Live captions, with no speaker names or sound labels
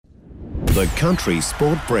The Country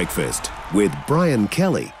Sport Breakfast with Brian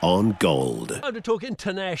Kelly on Gold. Time to talk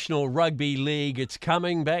International Rugby League. It's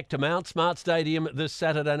coming back to Mount Smart Stadium this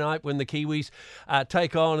Saturday night when the Kiwis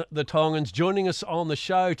take on the Tongans. Joining us on the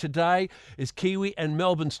show today is Kiwi and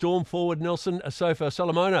Melbourne Storm forward Nelson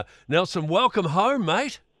Asofa-Solomona. Nelson, welcome home,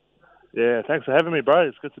 mate. Yeah, thanks for having me, bro.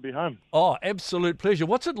 It's good to be home. Oh, absolute pleasure.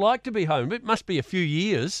 What's it like to be home? It must be a few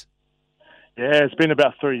years. Yeah, it's been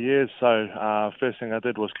about 3 years. So first thing I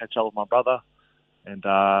did was catch up with my brother, and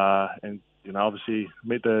you know, obviously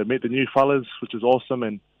meet the new fellas, which is awesome.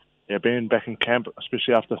 And yeah, being back in camp,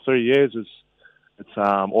 especially after 3 years, it's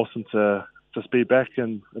awesome to just be back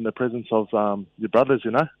in the presence of your brothers.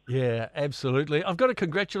 You know. Yeah, absolutely. I've got to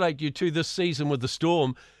congratulate you too this season with the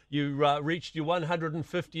Storm. You reached your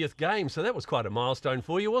 150th game, so that was quite a milestone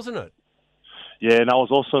for you, wasn't it? Yeah, and that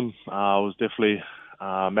was awesome. It was definitely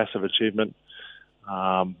a massive achievement.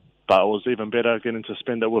 But it was even better getting to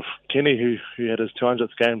spend it with Kenny, who had his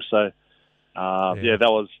 200th game. So, yeah, that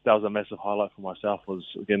was a massive highlight for myself, was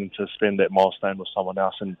getting to spend that milestone with someone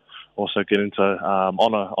else, and also getting to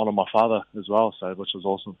honour my father as well. So, which was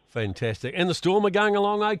awesome. Fantastic. And the Storm are going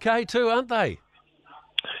along okay too, aren't they?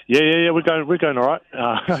 Yeah, we're going all right.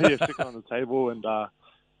 Yeah, second on the table, and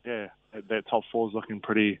yeah, that top four is looking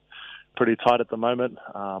pretty tight at the moment.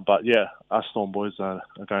 But yeah, us Storm boys are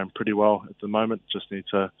going pretty well at the moment. Just need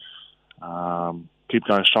to keep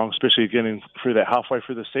going strong, especially getting through that halfway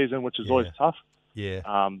through the season, which is always tough. Yeah.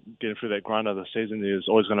 Getting through that grind of the season, there's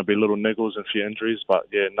always going to be little niggles and a few injuries. But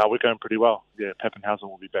yeah, no, we're going pretty well. Yeah, Pappenhausen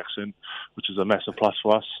will be back soon, which is a massive plus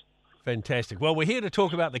for us. Fantastic. Well, we're here to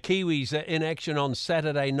talk about the Kiwis in action on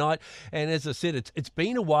Saturday night. And as I said, it's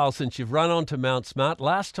been a while since you've run on to Mount Smart.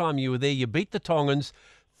 Last time you were there, you beat the Tongans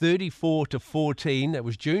 34-14. That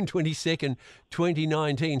was June 22nd,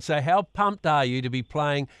 2019. So how pumped are you to be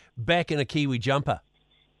playing back in a Kiwi jumper?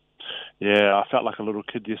 Yeah, I felt like a little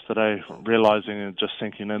kid yesterday, realising and just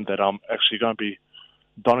sinking in that I'm actually going to be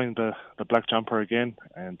donning the black jumper again.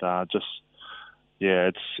 And just, yeah,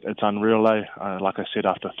 it's unreal. Like I said,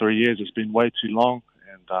 after 3 years, it's been way too long.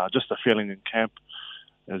 And just the feeling in camp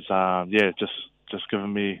is, just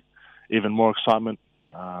giving me even more excitement.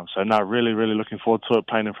 So no, really looking forward to it,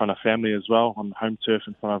 playing in front of family as well, on home turf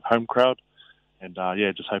in front of home crowd. And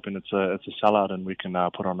yeah, just hoping it's a sellout and we can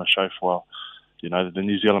put on a show for, you know, the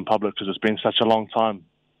New Zealand public, because it's been such a long time.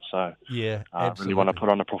 So yeah, I really want to put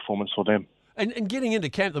on a performance for them. And getting into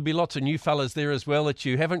camp, there'll be lots of new fellas there as well that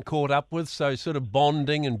you haven't caught up with, so sort of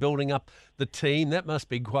bonding and building up the team, that must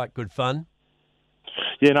be quite good fun.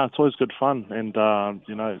 Yeah, no, it's always good fun. And,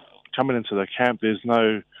 you know, coming into the camp, there's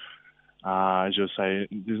no, as you say,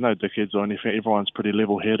 there's no dickheads or anything. Everyone's pretty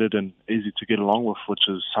level-headed and easy to get along with, which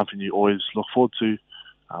is something you always look forward to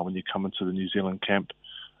when you come into the New Zealand camp.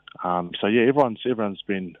 So yeah, everyone's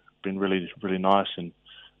been really nice, and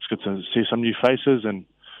it's good to see some new faces, and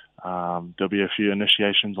there'll be a few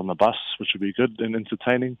initiations on the bus, which will be good and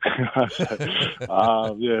entertaining.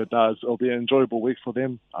 So, yeah, no, it'll be an enjoyable week for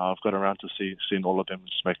them. I've got around to seeing all of them,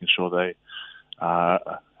 just making sure they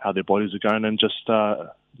how their bodies are going, and just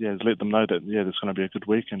let them know that there's going to be a good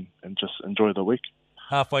week, and just enjoy the week.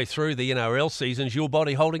 Halfway through the NRL season, is your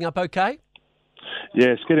body holding up okay? Yeah,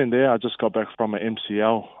 it's getting there. I just got back from an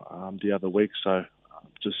MCL the other week, so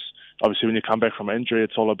just obviously when you come back from an injury,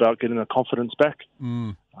 it's all about getting the confidence back.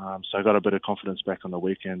 So I got a bit of confidence back on the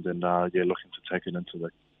weekend, and looking to take it into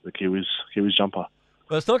the Kiwis jumper.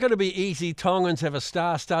 Well, it's not going to be easy. Tongans have a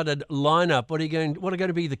star-studded lineup. What are going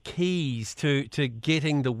to be the keys to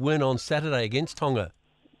getting the win on Saturday against Tonga?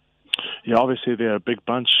 Yeah, obviously they're a big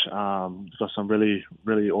bunch. They've got some really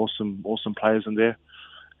awesome players in there,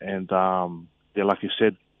 and like you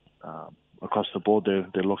said, across the board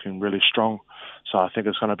they're looking really strong. So I think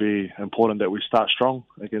it's going to be important that we start strong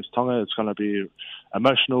against Tonga. It's going to be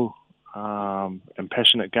emotional and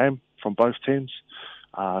passionate game from both teams,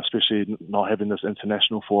 especially not having this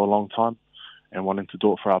international for a long time and wanting to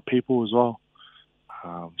do it for our people as well.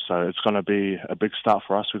 So it's going to be a big start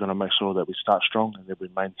for us. We're going to make sure that we start strong and then we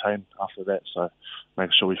maintain after that. So make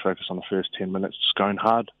sure we focus on the first 10 minutes, just going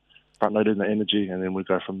hard, front-loading the energy, and then we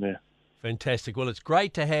go from there. Fantastic. Well, it's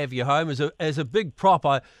great to have you home. As a big prop,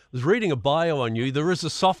 I was reading a bio on you. There is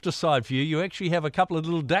a softer side for you. You actually have a couple of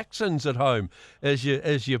little dachshunds at home as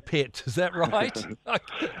your pet. Is that right?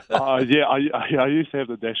 Yeah, I used to have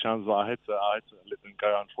the dachshunds, but I had to let them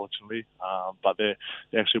go, unfortunately. But they're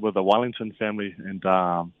actually with the Wellington family, and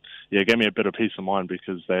gave me a bit of peace of mind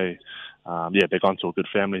because they've gone to a good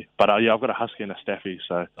family. But I've got a husky and a staffy,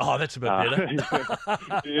 so that's a bit better.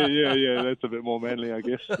 That's a bit more manly, I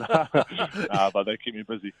guess. But they keep me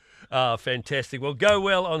busy. Fantastic. Well, go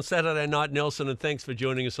well on Saturday night, Nelson, and thanks for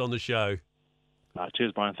joining us on the show.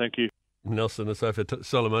 Cheers, Brian. Thank you. Nelson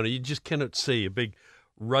Asofa-Solomona. You just cannot see a big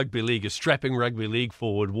strapping rugby league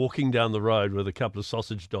forward walking down the road with a couple of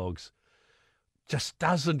sausage dogs. Just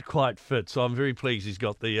doesn't quite fit. So I'm very pleased he's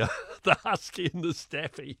got the husky and the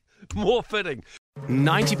staffy. More fitting.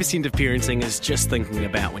 90% of parenting is just thinking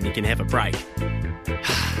about when you can have a break.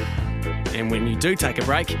 And when you do take a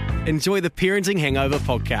break, enjoy the Parenting Hangover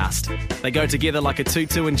podcast. They go together like a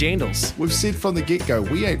tutu and jandals. We've said from the get-go,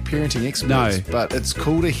 we ain't parenting experts, but it's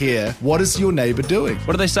cool to hear, what is your neighbour doing?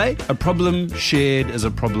 What do they say? A problem shared is a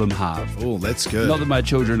problem halved. Oh, that's good. Not that my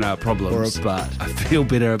children are problems, but I feel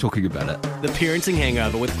better talking about it. The Parenting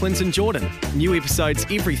Hangover with Clinton Jordan. New episodes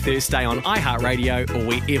every Thursday on iHeartRadio or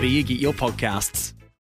wherever you get your podcasts.